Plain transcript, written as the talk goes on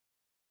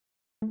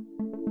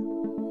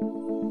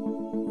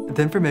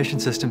The Information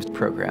Systems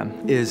program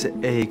is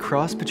a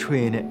cross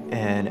between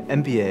an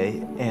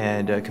MBA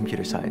and a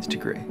computer science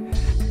degree.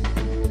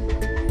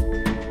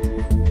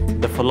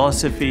 The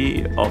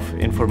philosophy of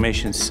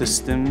information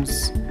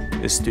systems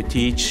is to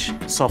teach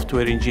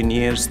software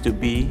engineers to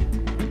be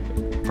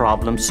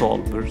problem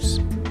solvers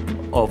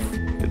of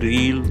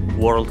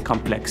real-world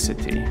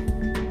complexity,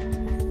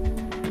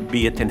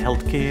 be it in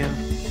healthcare,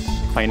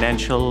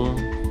 financial,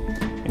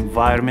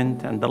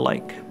 environment, and the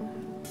like.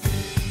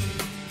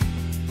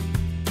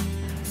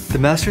 The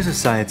Masters of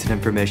Science in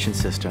Information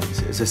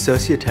Systems is a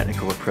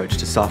socio-technical approach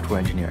to software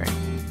engineering.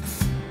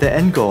 The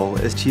end goal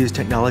is to use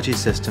technology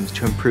systems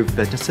to improve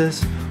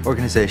businesses,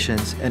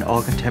 organizations, and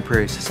all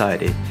contemporary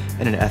society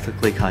in an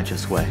ethically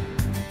conscious way.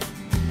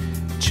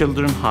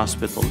 Children's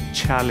Hospital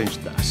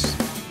challenged us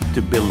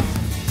to build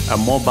a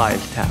mobile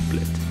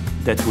tablet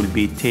that will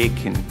be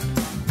taken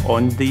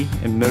on the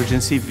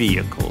emergency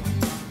vehicle,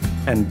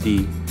 and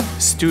the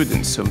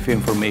students of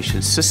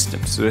information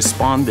systems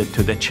responded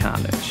to the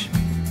challenge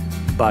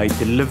by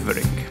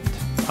delivering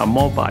a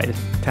mobile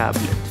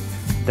tablet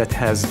that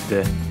has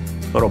the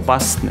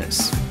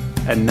robustness,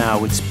 and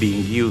now it's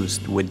being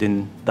used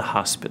within the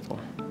hospital.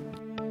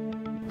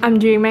 I'm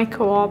doing my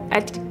co-op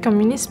at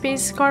Community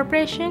Space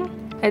Corporation.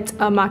 It's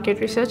a market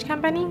research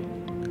company,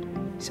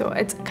 so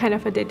it's kind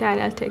of a data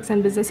analytics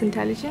and business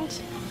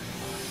intelligence.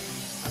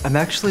 I'm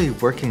actually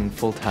working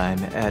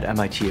full-time at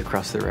MIT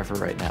across the river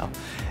right now,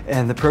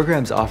 and the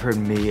program's offered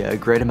me a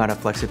great amount of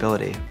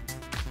flexibility.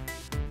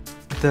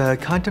 The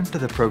content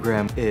of the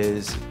program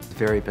is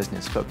very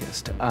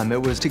business-focused.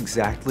 It was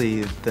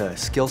exactly the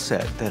skill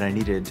set that I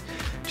needed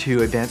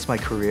to advance my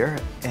career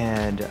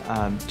and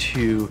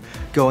to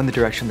go in the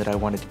direction that I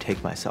wanted to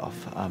take myself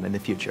in the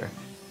future.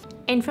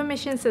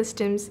 Information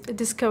systems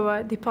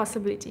discover the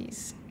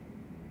possibilities.